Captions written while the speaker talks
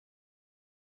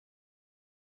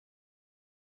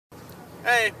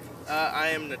Hey, I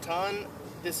am Natan.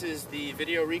 This is the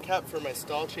video recap for my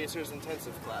Stall Chasers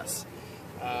intensive class.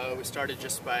 We started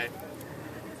just by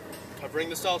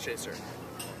covering the stall chaser.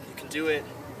 You can do it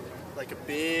like a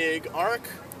big arc,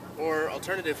 or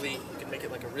alternatively, you can make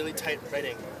it like a really tight right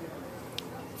angle.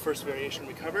 The first variation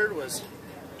we covered was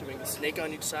doing the snake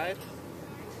on each side.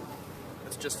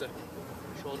 That's just a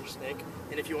shoulder snake.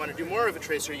 And if you want to do more of a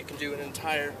tracer, you can do an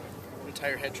entire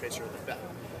head tracer like that.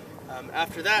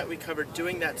 After that, we covered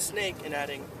doing that snake and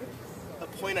adding a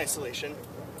point isolation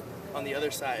on the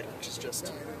other side, which is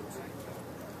just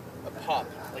a pop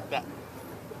like that.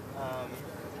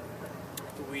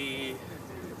 We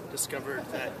discovered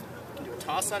that you can do a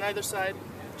toss on either side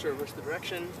to reverse the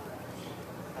direction.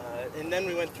 And then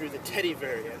we went through the teddy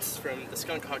variants from the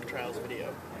Skunk Hawk Trials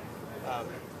video.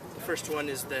 The first one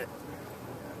is the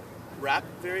wrap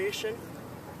variation.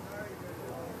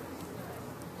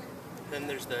 Then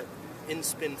there's the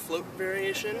in-spin float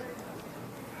variation. And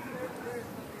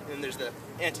then there's the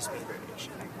anti-spin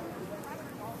variation.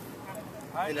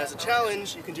 And as a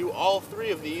challenge, you can do all three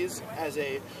of these as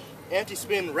a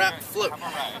anti-spin wrap float.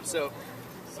 So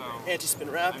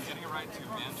anti-spin wrap,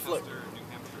 float.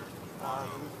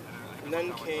 And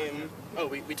then came,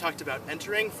 we talked about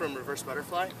entering from reverse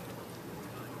butterfly.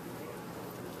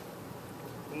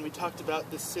 And we talked about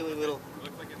this silly little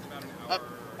up,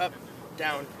 up,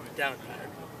 down, down pattern.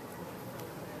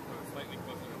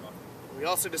 We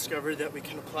also discovered that we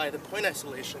can apply the point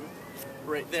isolation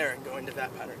right there and go into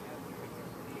that pattern.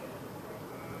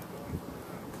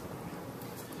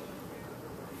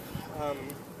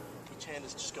 Each hand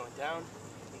is just going down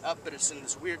and up, but it's in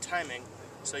this weird timing.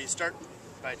 So you start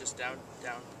by just down,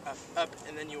 down, up, up,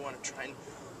 and then you want to try and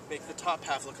make the top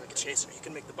half look like a chaser. You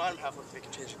can make the bottom half look like a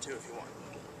chaser too if you want.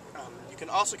 You can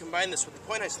also combine this with the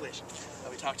point isolation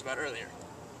that we talked about earlier.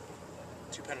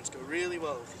 Two patterns go really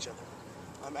well with each other.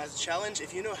 As a challenge,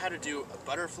 if you know how to do a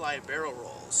butterfly barrel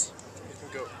rolls, you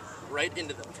can go right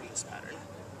into them from this pattern.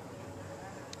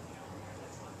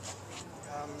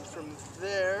 From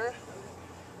there,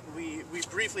 we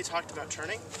briefly talked about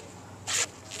turning,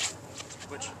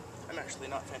 which I'm actually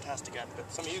not fantastic at,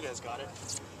 but some of you guys got it.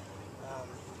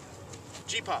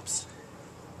 G-pops.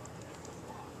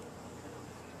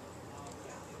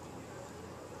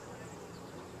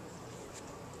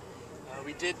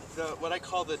 We did what I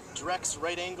call the Drex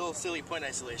right angle silly point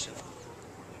isolation.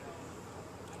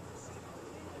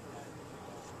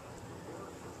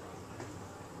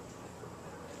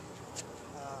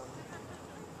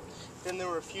 Then there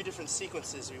were a few different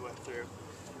sequences we went through.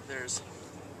 There's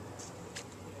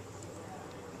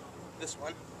this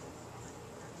one.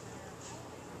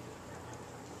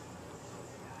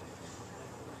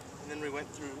 And then we went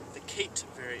through the Kate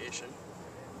variation,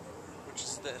 which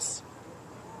is this.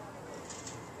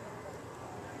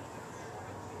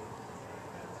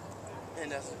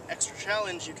 And as an extra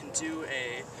challenge, you can do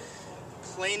a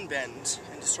plane bend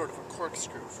and sort of a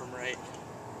corkscrew from right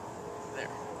there.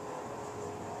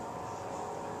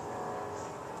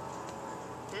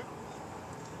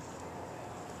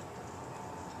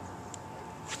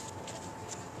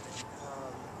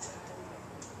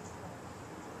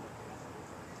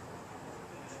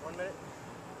 One minute?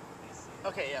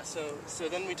 Okay, yeah, so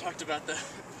then we talked about the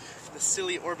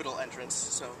silly orbital entrance,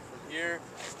 so from here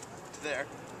to there.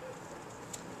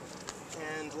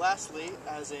 And lastly,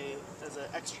 as an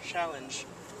extra challenge,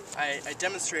 I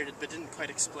demonstrated but didn't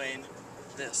quite explain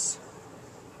this.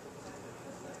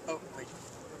 Oh, wait.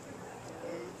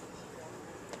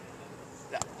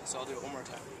 Yeah, so I'll do it one more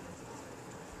time.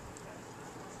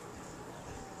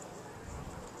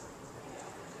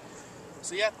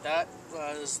 So yeah, that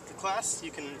was the class.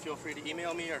 You can feel free to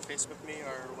email me or Facebook me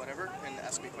or whatever and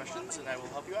ask me questions and I will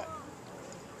help you out.